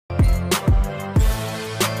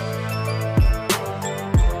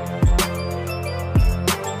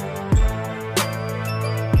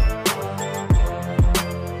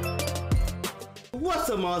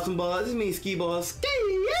awesome balls? It's me, Ski Balls. Ski!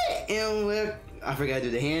 And I forgot to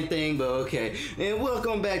do the hand thing, but okay. And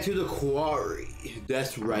welcome back to the Quarry.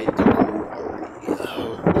 That's right, the Quarry.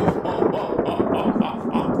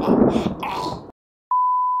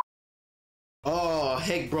 Oh,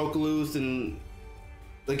 heck broke loose in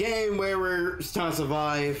the game where we're trying to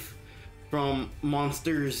survive from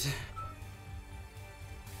monsters.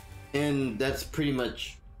 And that's pretty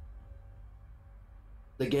much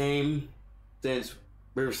the game, since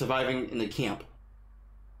we're surviving in the camp.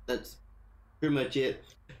 That's pretty much it.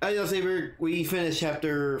 As y'all say, we finished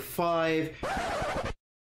chapter 5.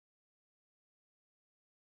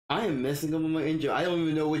 I am messing up with my intro. I don't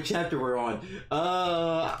even know what chapter we're on.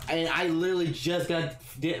 And I literally just got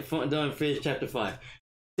done finished chapter 5.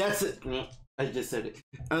 That's it. I just said it.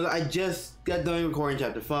 I just got done recording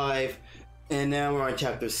chapter 5, and now we're on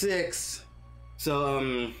chapter 6.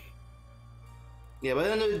 So yeah,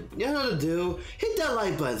 but you know what to do. Hit that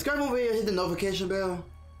like button. Subscribe over here. Hit the notification bell.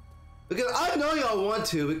 Because I know y'all want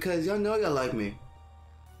to. Because y'all know y'all like me.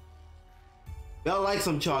 Y'all like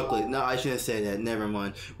some chocolate. No, I shouldn't say that. Never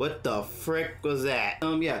mind. What the frick was that?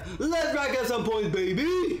 Yeah. Let's rack up some points,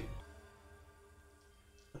 baby.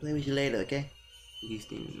 I'll play with you later, okay?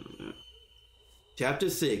 Chapter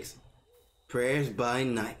 6. Prayers by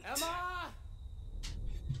Night. Emma!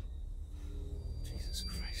 Jesus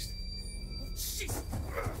Christ.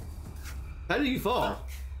 How did you fall?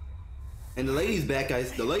 And the lady's back,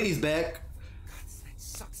 guys. The lady's back. God, this night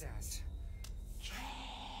sucks ass.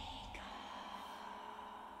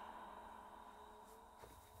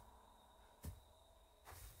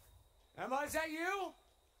 Emma, is that you?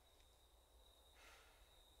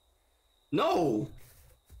 No.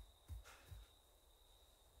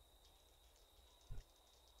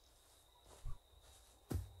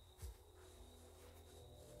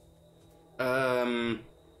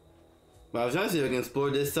 Well, I was trying to see if I can explore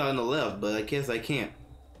this side on the left, but I guess I can't.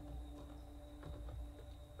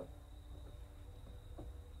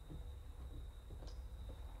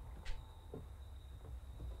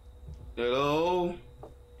 Hello?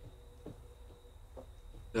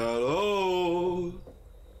 Hello?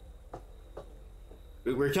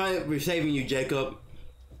 We're saving you, Jacob.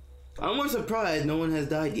 I'm more surprised no one has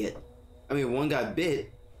died yet. I mean, one got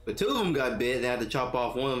bit, but 2 of them got bit. They had to chop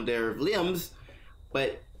off one of their limbs,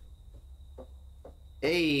 but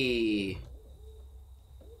hey.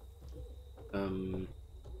 Oh,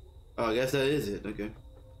 I guess that is it. Okay.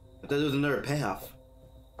 I thought there was another path.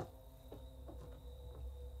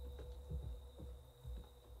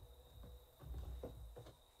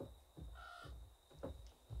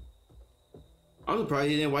 I'm surprised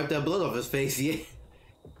he didn't wipe that blood off his face yet.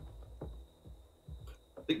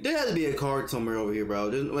 There has to be a card somewhere over here, bro.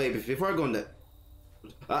 Wait, before I go in that.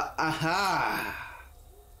 Aha!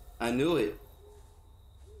 I knew it.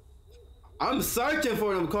 I'm searching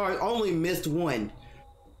for them cards. Only missed one.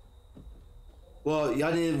 Well,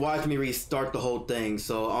 y'all didn't watch me restart the whole thing,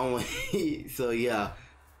 so only. So yeah.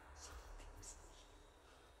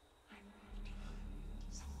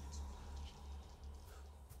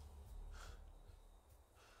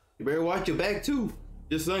 You better watch your back too.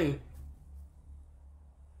 Just saying.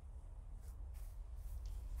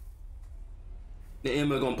 The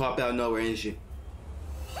Emma gonna pop out of nowhere, ain't she?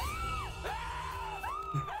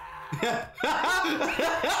 Am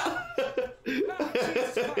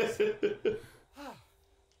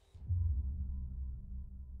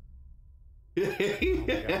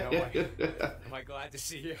I glad to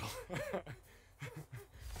see you?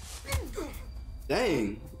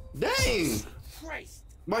 Dang. Dang. Christ.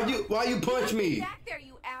 Why you punch me? Back there,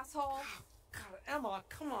 you asshole. God, Emma,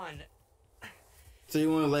 come on. So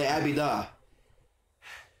you wanna let Abby die?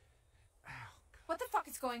 What the fuck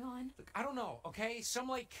is going on? Look, I don't know, okay? Some,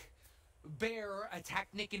 like, bear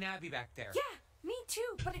attacked Nick and Abby back there. Yeah, me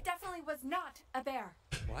too, but it definitely was not a bear.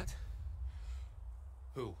 What?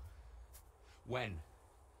 Who? When?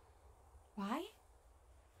 Why?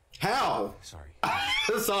 How? Sorry.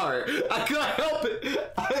 Sorry. I couldn't help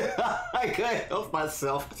it. I couldn't help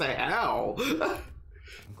myself. Say how.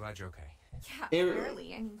 I'm glad you're okay. Yeah,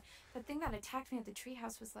 barely. I mean, the thing that attacked me at the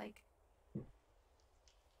treehouse was like...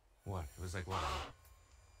 What? It was like what?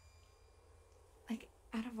 Like,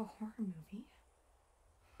 out of a horror movie.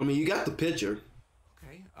 I mean, you got the picture.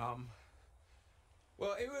 Okay,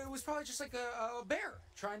 well, it was probably just like a bear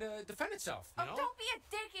trying to defend itself, you know? Don't be a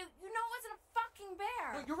dick. You know it wasn't a fucking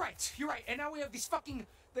bear. No, you're right. And now we have these fucking,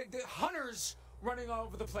 the hunters running all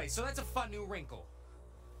over the place. So that's a fun new wrinkle.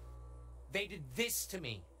 They did this to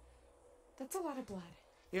me. That's a lot of blood.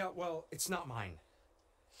 Yeah, well, it's not mine.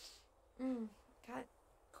 Got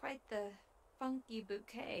quite the funky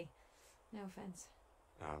bouquet. No offense.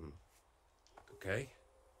 Okay.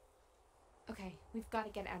 Okay, we've got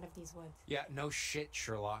to get out of these woods. Yeah, no shit,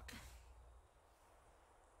 Sherlock.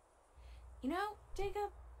 You know,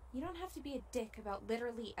 Jacob, you don't have to be a dick about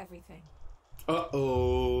literally everything.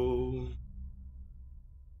 Uh-oh.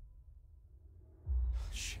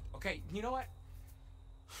 Shit. Okay, you know what?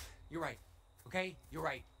 You're right. Okay? You're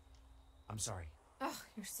right. I'm sorry. Ugh,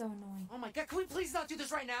 you're so annoying. Oh my god, can we please not do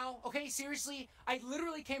this right now? Okay, seriously? I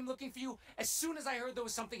literally came looking for you as soon as I heard there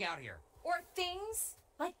was something out here. Or things,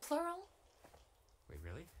 like plural. Wait,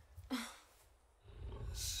 really?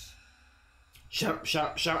 Shop,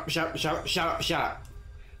 shop, shop, shop, shop, shop, shop.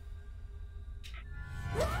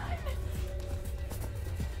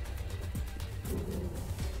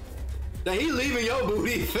 Now he leaving your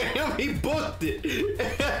booty, fam. He booked it.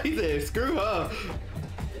 He said, screw her.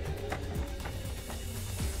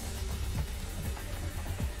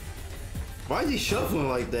 Why is he shuffling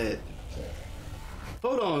like that?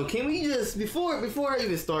 Hold on, can we just, before I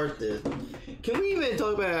even start this, can we even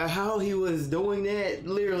talk about how he was doing that?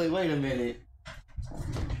 Literally, wait a minute.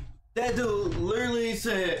 That dude literally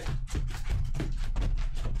said,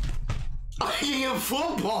 I am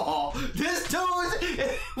football. This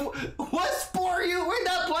dude, what sport are you? We're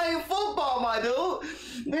not playing football, my dude.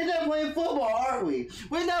 We're not playing football, are we?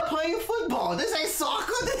 We're not playing football. This ain't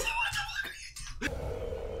soccer. This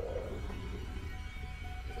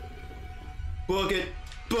Book it.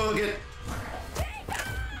 Book it.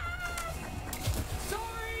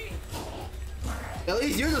 Sorry! At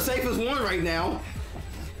least you're the safest one right now.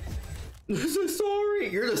 Sorry.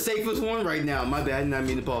 You're the safest one right now. My bad. I did not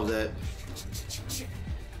mean to pause that.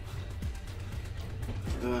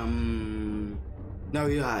 No,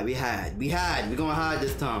 we hide. We hide. We hide. We're gonna hide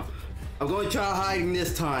this time. I'm gonna try hiding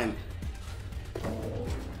this time.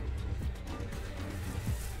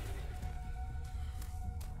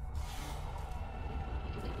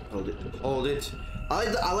 Hold it. Hold it.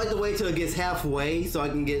 I like to wait till it gets halfway so I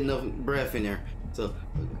can get enough breath in there. So.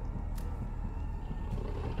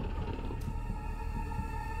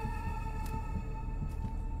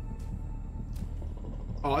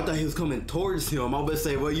 Oh, I thought he was coming towards him. I was about to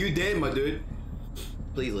say, well, you dead, my dude.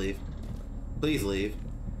 Please leave. Please leave.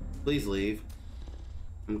 Please leave.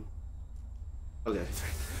 Okay.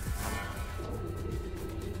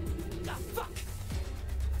 Ah, fuck!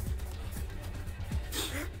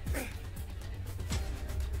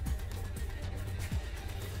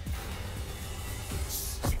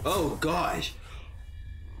 Oh, gosh.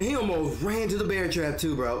 He almost ran to the bear trap,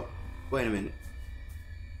 too, bro. Wait a minute.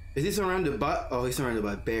 Is he surrounded by... Oh, he's surrounded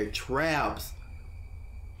by bear traps.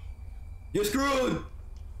 You're screwed!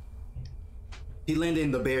 He landed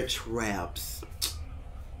in the bear traps.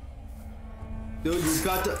 Dude, you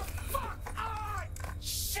got to... Fuck! Ah,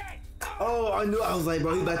 shit! Oh, I knew. I was like,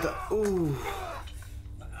 bro, he about to... Ooh.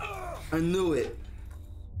 I knew it.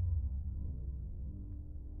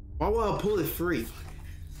 Why would I pull it free?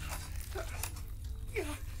 Fuck!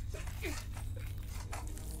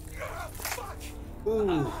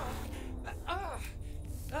 Ooh.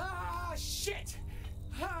 Shit!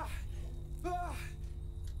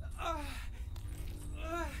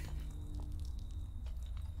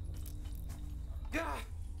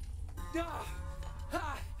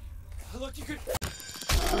 Look, you could.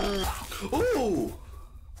 Ooh.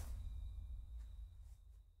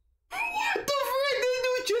 What the frick? This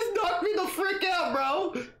dude just knocked me the frick out,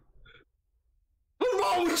 bro. What's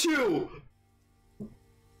wrong with you?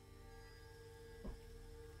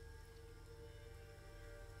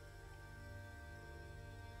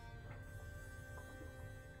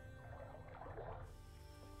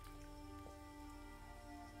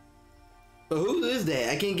 But who is that?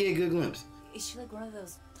 I can't get a good glimpse. Is she like one of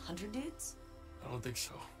those hunter dudes? I don't think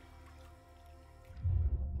so.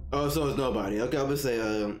 Oh, so it's nobody. Okay, I'm gonna say,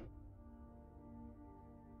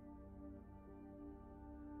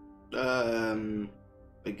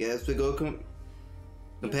 I guess we go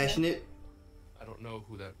compassionate. I don't know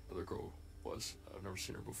who that other girl was. I've never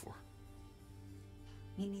seen her before.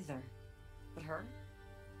 Me neither. But her?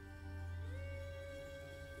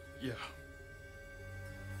 Yeah.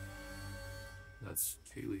 That's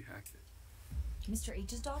Kaylee Hackett. Mr.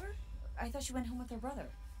 H's daughter? I thought she went home with her brother.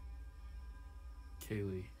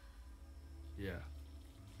 Kaylee. Yeah.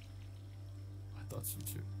 I thought so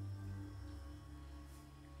too.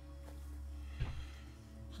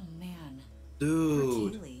 Oh man.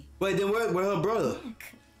 Dude. Poor Kaylee. Wait, then where her brother? Look.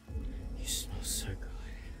 You smell so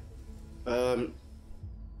good.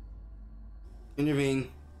 Intervene.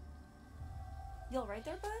 You all right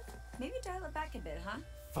there, bud? Maybe dial it back a bit, huh?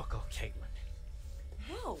 Fuck off, Caitlin.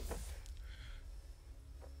 Whoa.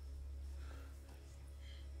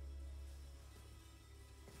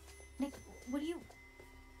 What do you...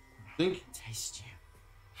 Think. Taste you.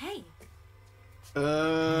 Hey!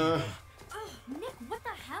 Uh. Oh, Nick, what the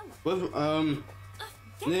hell? What?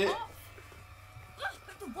 Get Nick. off!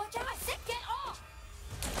 Watch out! I said get off!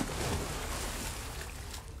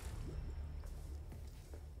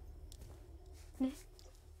 Nick?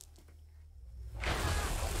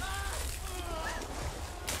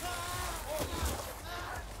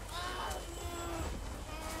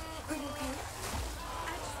 Are you okay?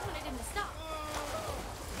 I just wanted him to stop.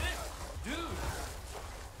 Dude!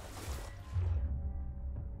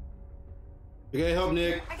 You gotta help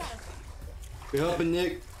Nick. I got him. We're helping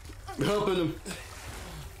Nick. We're helping him.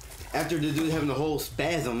 After the dude having a whole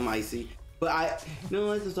spasm, I see. But no,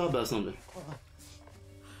 let's just talk about something. What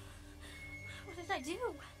did I do?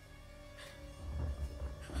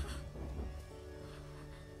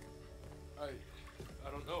 I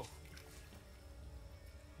don't know.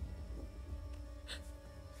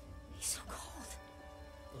 He's so cold.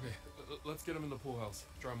 Okay, let's get him in the pool house.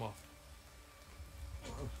 Dry him off.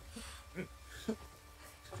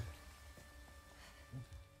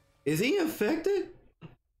 Is he infected?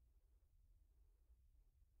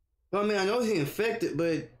 Well, I mean, I know he's infected,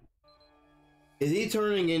 but is he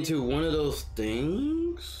turning into one of those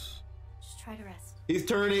things? Just try to rest. He's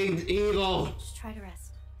turning evil. Just try to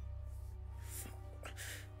rest.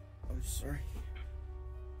 I'm sorry.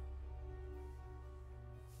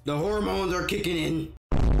 The hormones are kicking in.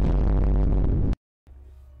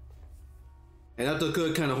 And not the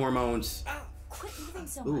good kind of hormones. Quit moving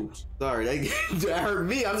so Ooh, much. sorry, that hurt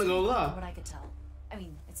me. I'm not gonna From lie. what I could tell. I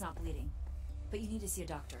mean, it's not bleeding. But you need to see a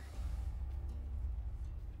doctor.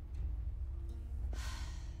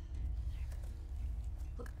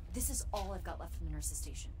 Look, this is all I've got left from the nurse's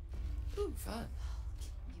station. Ooh, fun.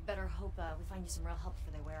 You better hope we find you some real help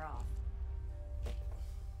before they wear off.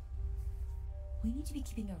 We need to be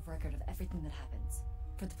keeping a record of everything that happens.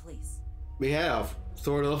 For the police. We have,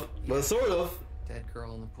 sort of, but sort of. Dead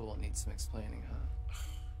girl in the pool needs some explaining, huh?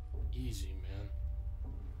 Easy,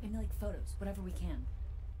 man. Maybe like photos, whatever we can.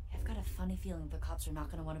 I've got a funny feeling the cops are not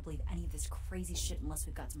going to want to believe any of this crazy shit unless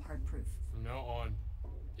we've got some hard proof. From now on,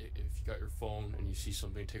 if you got your phone and you see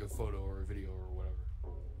something, take a photo or a video or whatever.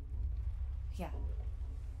 Yeah.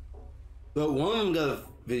 But one of them got a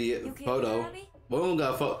video, You okay photo. over there, Abby? One of them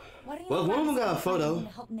got a photo. Why don't you Well, invite one of them us got a to find photo. something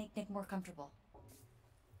to help make Nick more comfortable?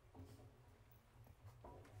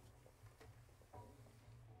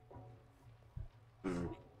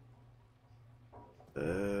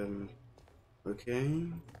 Okay.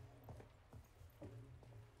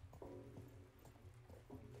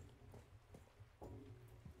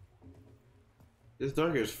 It's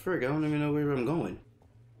dark as frick. I don't even know where I'm going.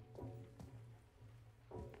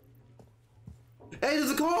 Hey,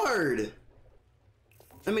 there's a card!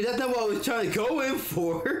 I mean, that's not what I was trying to go in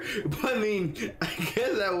for. But I mean, I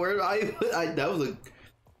guess that worked.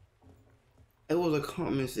 It was a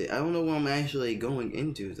comment. I don't know what I'm actually going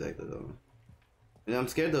into exactly though. And I'm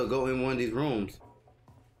scared to go in one of these rooms.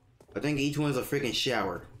 I think each one's a freaking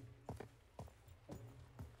shower.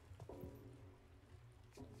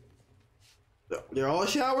 They're all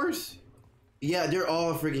showers? Yeah, they're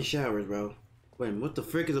all freaking showers, bro. Wait, what the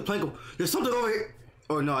frick is a plank? There's something over here.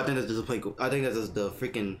 Oh no, I think that's just a plank. I think that's just the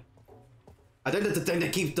freaking. I think that's the thing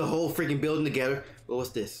that keeps the whole freaking building together. Well, what's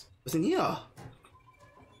this? What's in here?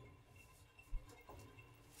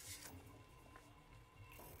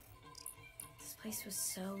 This place was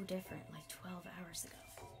so different like 12 hours ago.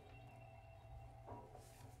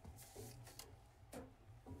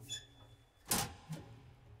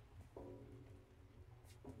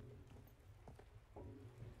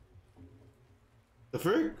 The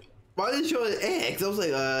frick? Why didn't it show an X? I was like,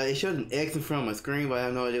 it showed an X in front of my screen, but I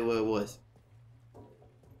have no idea what it was.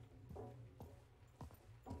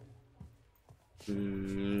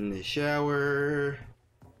 The shower.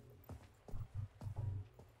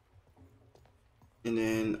 And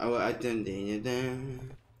then, I didn't.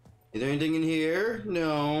 Is there anything in here?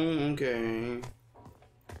 No. Okay.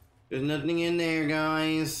 There's nothing in there,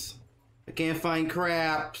 guys. I can't find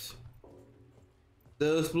craps.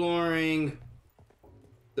 Still exploring.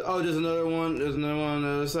 Oh, there's another one. There's another one on the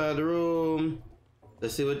other side of the room.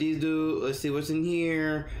 Let's see what these do. Let's see what's in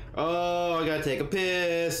here. Oh, I gotta take a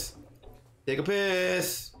piss. Take a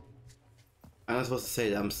piss. I'm not supposed to say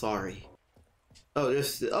that. I'm sorry. Oh,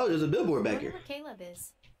 there's a billboard back here. Where Caleb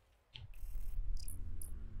is.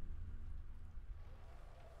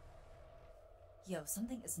 Yo,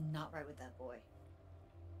 something is not right with that boy.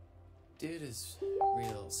 Dude is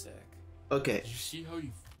real sick. Okay, Did you see how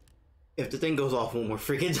you if the thing goes off one more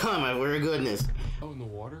freaking time, I swear to goodness. out in the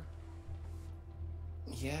water?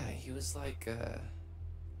 Yeah, he was like,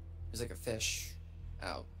 There's like a fish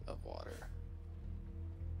out of water.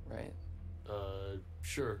 Right?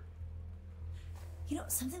 Sure. You know,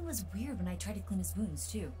 something was weird when I tried to clean his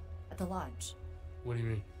wounds, too. At the lodge. What do you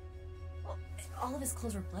mean? Well, all of his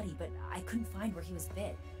clothes were bloody, but I couldn't find where he was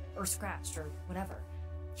bit. Or scratched, or whatever.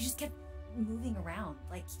 He just kept moving around,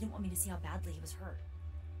 like he didn't want me to see how badly he was hurt.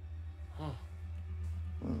 Huh.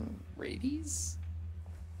 Rabies?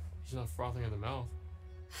 He's not frothing at the mouth.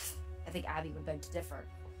 I think Abby would beg to differ.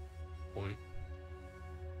 Point.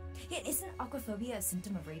 Yeah, isn't aquaphobia a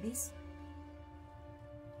symptom of rabies?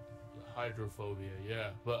 Hydrophobia, yeah.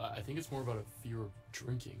 But I think it's more about a fear of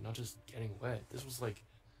drinking, not just getting wet. This was like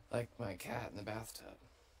my cat in the bathtub.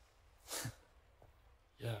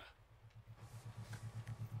 yeah.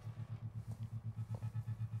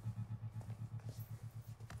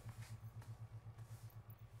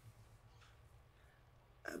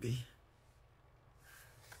 Abby,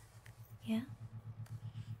 Yeah?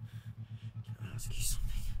 can I ask you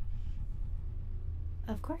something?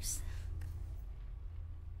 Of course.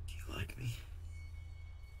 Do you like me?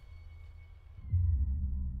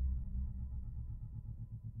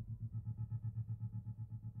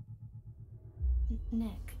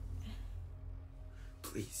 Nick.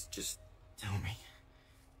 Please, just tell me.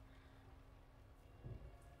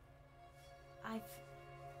 I've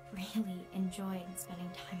really enjoyed spending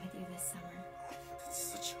time with you this summer. That's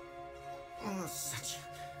such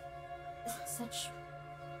Such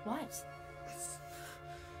what?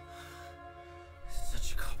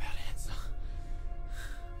 such a cop-out answer.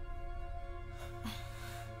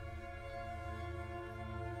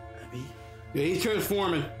 Abby? Yeah, he's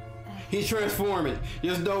transforming. He's transforming.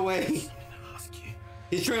 There's no way. I'm gonna ask you.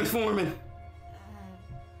 He's transforming.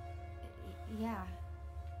 Yeah.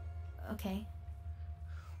 Okay.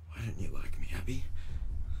 Why don't you like me, Abby?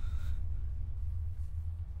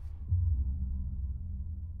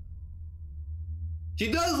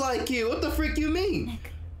 She does like you. What the frick you mean?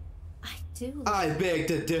 Nick, I do. I beg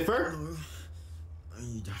to differ.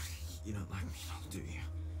 You don't like me at all, do you?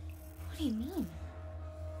 What do you mean?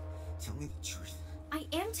 Tell me the truth. I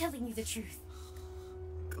am telling you the truth.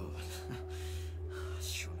 God. I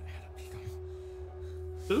shouldn't have had a pick on.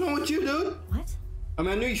 What's wrong with you, dude? What? I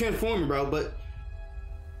mean, I knew you transforming, bro, but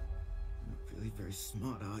You're not really very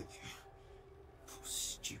smart, are you? Poor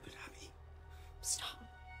stupid Abby. Stop.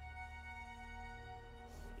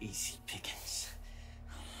 Easy pickings.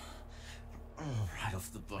 Right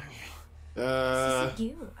off the bone. This isn't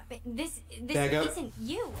you. This Back up. isn't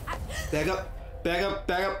you. back up, back up,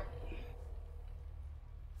 back up.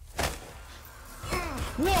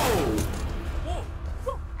 Whoa! Whoa!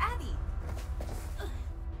 Whoa, Abby.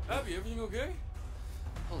 Abby, everything okay?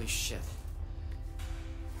 Holy shit.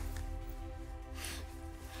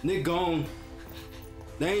 Nick gone.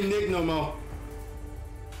 They ain't Nick no more.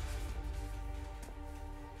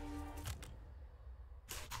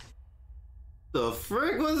 The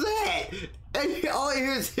frick was that? And all I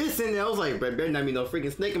hear is hissing. I was like, bro, better not be no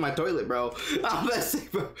freaking snake in my toilet, bro. I'm about to say,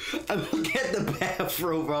 bro, I'm looking at the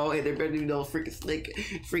bathroom, bro, and there better be no freaking snake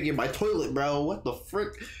freaking in my toilet, bro. What the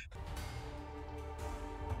frick?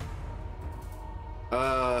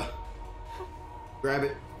 Grab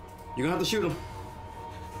it. You're gonna have to shoot him.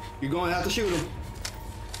 You're gonna have to shoot him.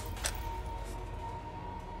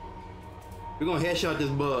 We're gonna headshot this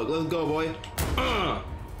bug. Let's go, boy.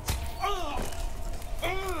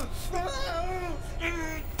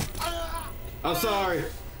 I'm sorry.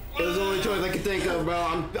 It was the only choice I could think of, bro.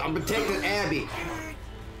 I'm protecting Abby.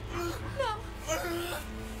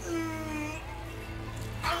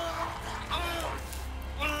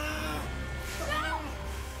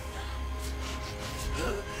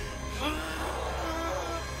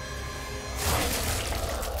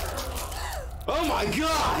 Oh my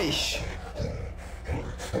gosh!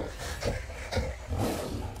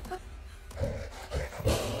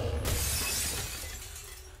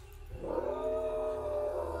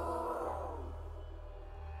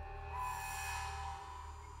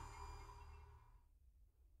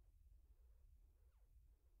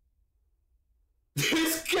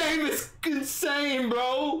 This game is insane,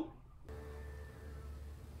 bro!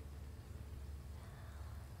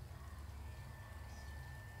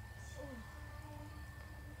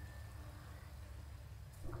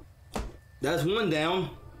 That's one down.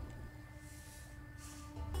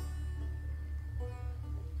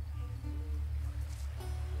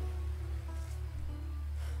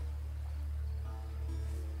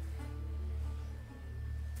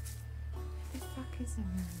 The fuck is a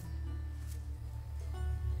room?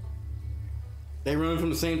 They run from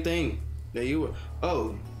the same thing that you were.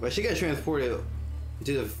 Oh, but she got transported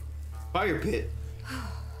to the fire pit.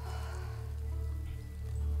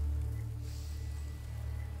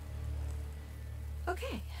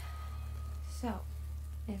 Okay. So,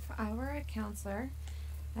 if I were a counselor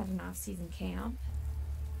at an off-season camp,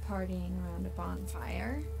 partying around a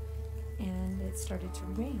bonfire, and it started to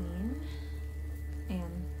rain,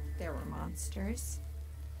 and there were monsters,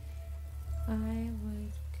 I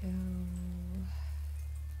would go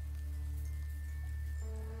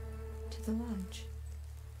to the lodge.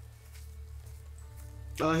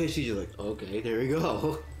 Oh, here she's just like, okay, there we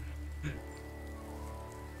go.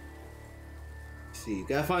 See,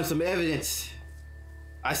 gotta find some evidence.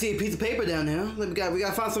 I see a piece of paper down there. We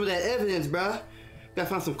gotta find some of that evidence, bruh. Gotta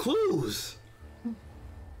find some clues.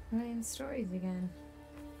 Writing stories again.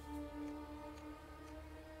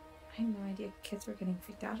 I had no idea kids were getting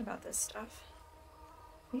freaked out about this stuff.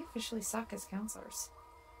 We officially suck as counselors.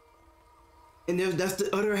 And that's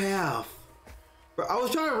the other half. Bro, I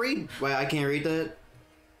was trying to read. Wait, I can't read that.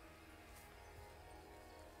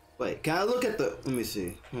 Wait, can I look at the? Let me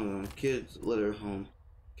see. Hold on, kids letter home.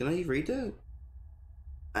 Can I read that?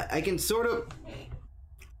 I can sort of.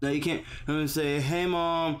 No, you can't. I'm gonna say, hey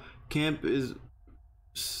mom, camp is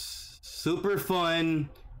super fun.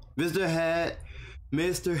 Mr.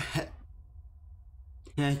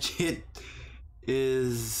 Hatchet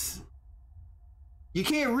is. You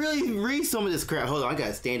can't really read some of this crap. Hold on, I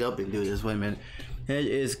gotta stand up and do this. Wait a minute. It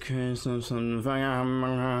is something.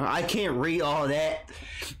 I can't read all that.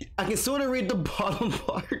 I can sort of read the bottom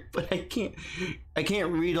part, but I can't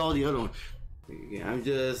read all the other one. I'm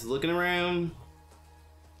just looking around.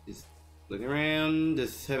 Just looking around,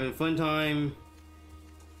 just having a fun time.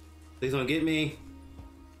 Please don't get me.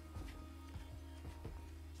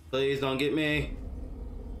 Please don't get me.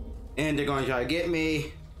 And they're gonna try to get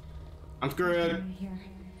me. I'm screwed. Here.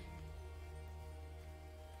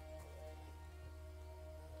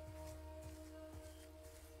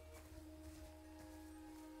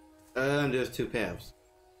 There's two paths.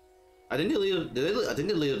 I think they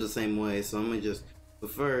lead the same way, so I'm gonna just. But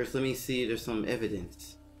first, let me see if there's some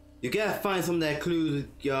evidence. You gotta find some of that clues,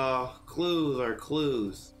 y'all. Clues are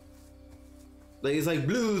clues. Like it's like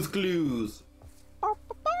Blue's Clues.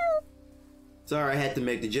 Sorry, I had to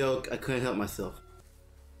make the joke. I couldn't help myself.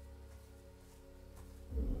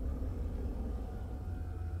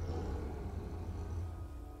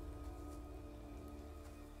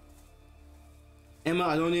 Emma,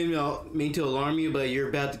 I don't even mean to alarm you, but you're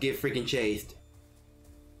about to get freaking chased.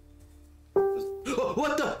 Oh,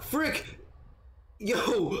 what the frick?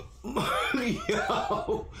 Yo!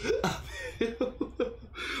 Yo!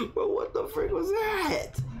 Bro, what the frick was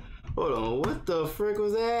that? Hold on, what the frick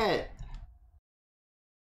was that?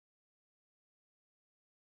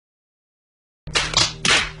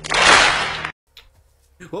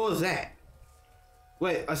 What was that?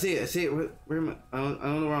 Wait, I see it. Where am I? I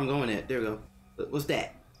don't know where I'm going at. There we go. What's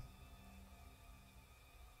that?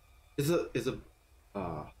 It's a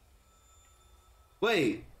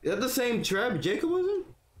wait, is that the same trap Jacob was in?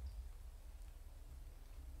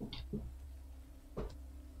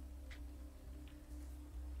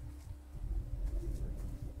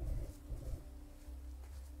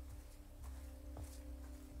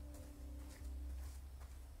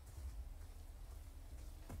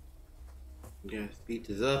 Yeah, speed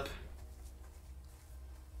this up.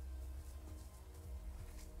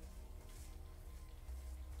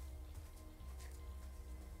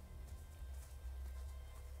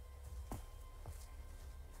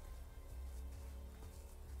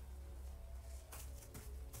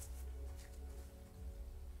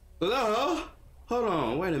 Hello? Hold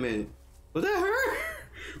on, wait a minute. Was that her?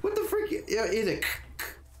 What the freak? Yeah, is it?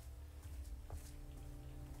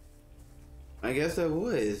 I guess that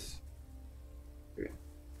was.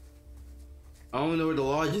 I don't know where the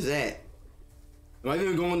lodge is at. Am I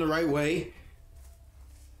even going the right way?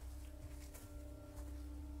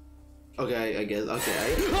 Okay, I guess.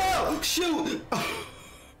 Okay. Oh, shoot!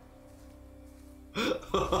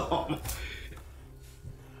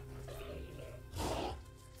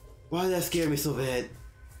 Why did that scare me so bad?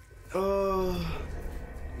 Oh.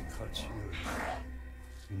 Because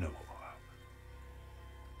you know.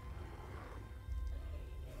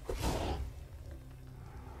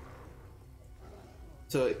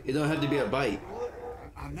 So it don't have to be a bite.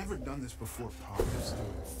 I've never done this before, Pop. Just do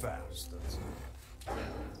it fast, that's it.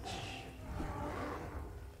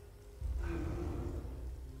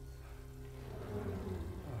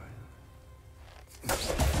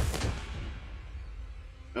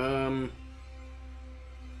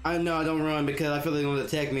 I know I don't run because I feel like they're gonna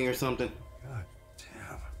attack me or something. God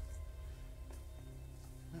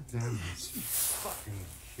damn. Damn these fucking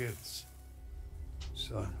kids.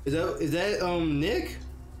 Son. Is that Nick?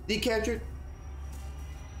 He captured?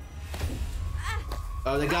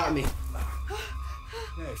 Oh, they got me.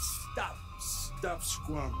 Hey, stop. Stop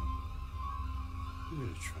squirming. Give me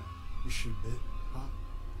the train. Is she bit, huh?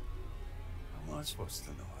 How am I supposed to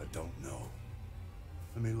know? I don't know.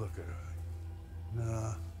 Let me look at her.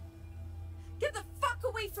 Nah. Get the fuck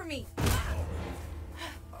away from me!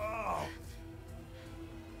 Oh!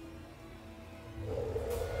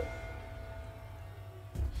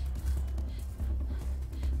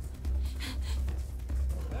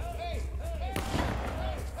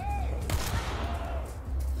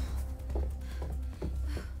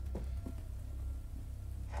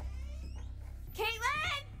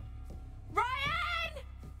 Caitlin! Ryan!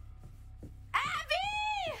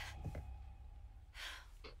 Abby!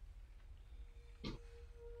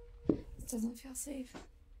 This doesn't feel safe.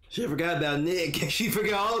 She forgot about Nick. She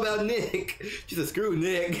forgot all about Nick. She said, screw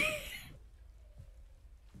Nick.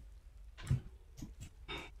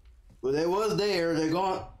 Well, they was there. They're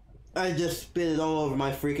gone. I just spit it all over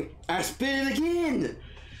my freaking... I spit it again!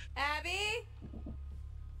 Abby?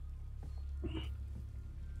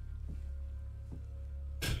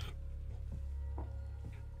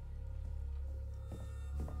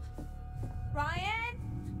 Ryan?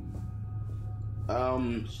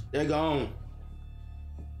 They're gone.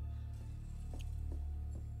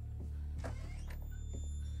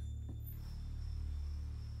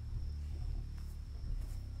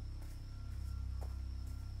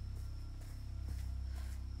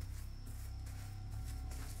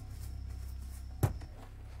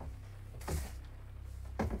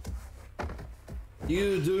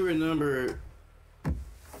 You do remember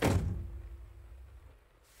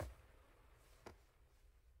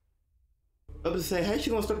up to say, how's she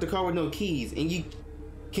gonna start the car with no keys and you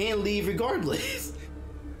can't leave regardless?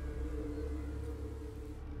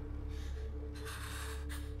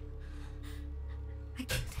 I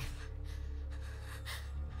killed him.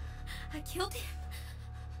 I killed him.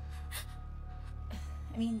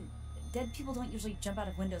 I mean, dead people don't usually jump out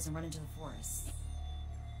of windows and run into the forest.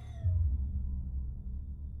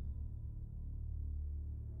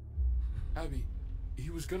 Abby, he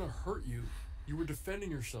was gonna hurt you. You were defending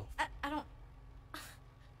yourself.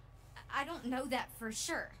 I don't know that for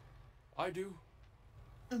sure. I do.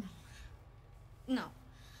 No.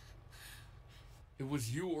 It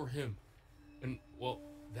was you or him. And, well,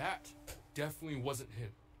 that definitely wasn't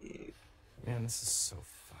him. Man, this is so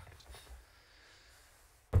fucked.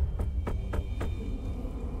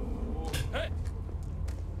 Hey!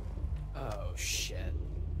 Oh, shit.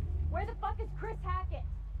 Where the fuck is Chris Hackett?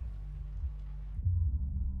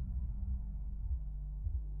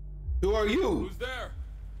 Who are you? Who's there?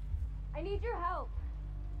 I need your help.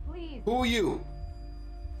 Please. Who are you?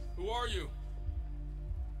 Who are you?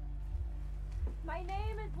 My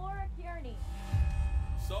name is Laura Kearney.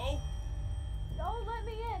 So? Don't let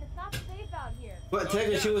me in. It's not safe out here. But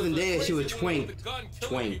technically she wasn't dead, she was twanked.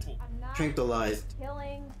 twanked. I'm not Tranquilized.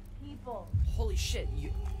 killing people. Holy shit,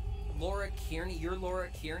 Laura Kearney? You're Laura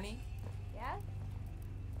Kearney? Yes?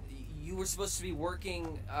 You were supposed to be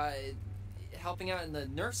working, helping out in the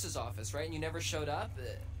nurse's office, right? And you never showed up?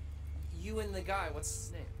 You and the guy, what's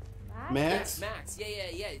his name? Max? Max,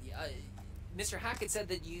 yeah. Mr. Hackett said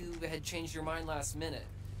that you had changed your mind last minute.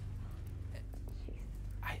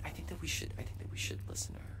 I think that we should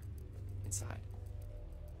listen to her inside.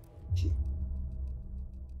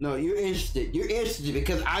 No, you're interested. You're interested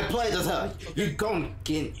because I played this up. Okay. You're gonna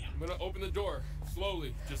get... I'm gonna open the door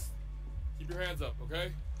slowly. Just keep your hands up,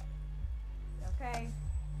 okay? Okay.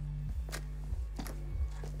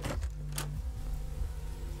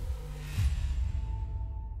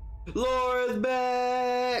 Laura's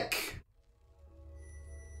back!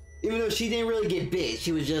 Even though she didn't really get bit,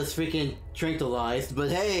 she was just freaking tranquilized.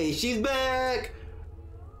 But hey, she's back!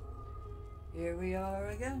 Here we are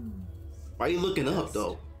again. Why are you looking up,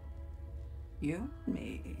 though? You and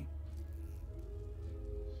me.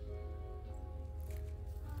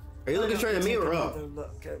 Are you looking straight at me or up? Take another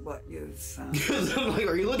look at what you've found. Because I'm like,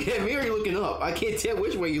 are you looking at me or are you looking up? I can't tell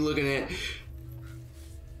which way you're looking at.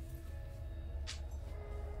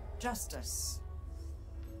 Justice.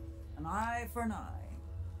 An eye for an eye.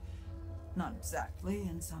 Not exactly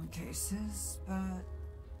in some cases, but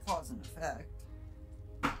cause and effect.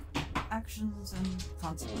 Actions and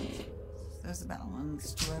consequences. There's a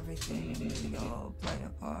balance to everything. We all play a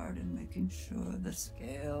part in making sure the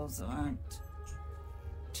scales aren't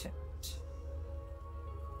tipped.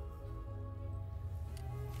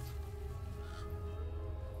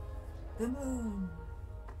 The moon.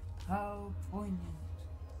 How poignant.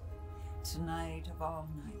 Tonight of all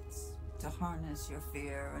nights. To harness your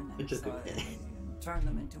fear and anxiety and turn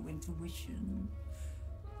them into intuition.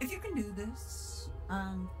 If you can do this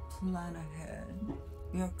and plan ahead,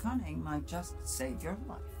 Your cunning might just save your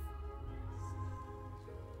life.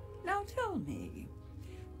 Now tell me,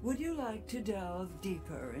 would you like to delve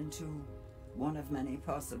deeper into one of many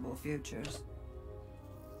possible futures?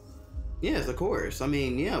 Yes, of course. I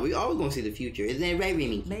mean, yeah, we always gonna see the future. Isn't that right,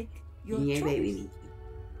 Remy? Make your Yeah, choice. right,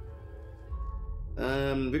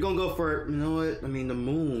 Remy. We're gonna go for, you know what? I mean, the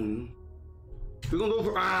moon. We're gonna go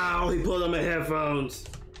for. Ow! He pulled on my headphones.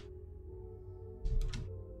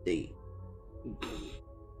 Hey.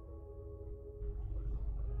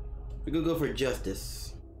 We're gonna go for justice.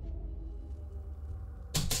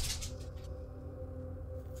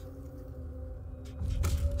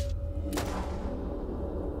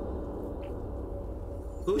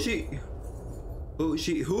 Who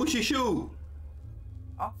she shoot?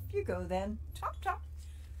 Off you go then. Top, top.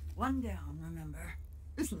 One down, remember.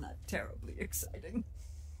 Isn't that terribly exciting?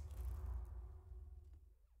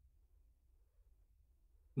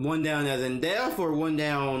 One down as in death, or one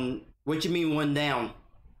down? What you mean one down?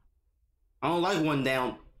 I don't like one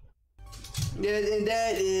down. Yeah, and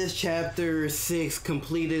that is chapter 6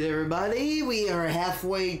 completed, everybody. We are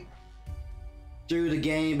halfway through the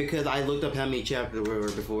game because I looked up how many chapters there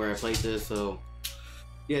were before I played this, so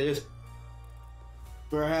yeah,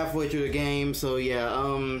 we're halfway through the game, so yeah,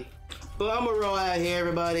 but I'm gonna roll out here,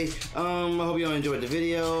 everybody. I hope y'all enjoyed the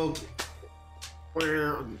video.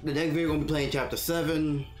 Where the next video, we're gonna be playing chapter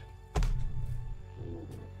 7.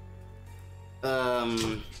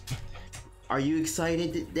 Are you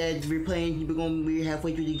excited that we're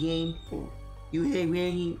halfway through the game? You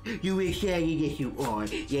ready? You excited? Yes, you are.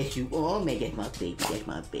 Yes, you are. Man, that's my baby. That's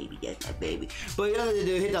my baby. That's my baby. But you know what to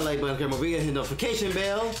do, hit that like button, camera, hit the notification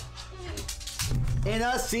bell. And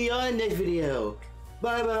I'll see you on the next video.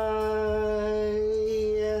 Bye bye.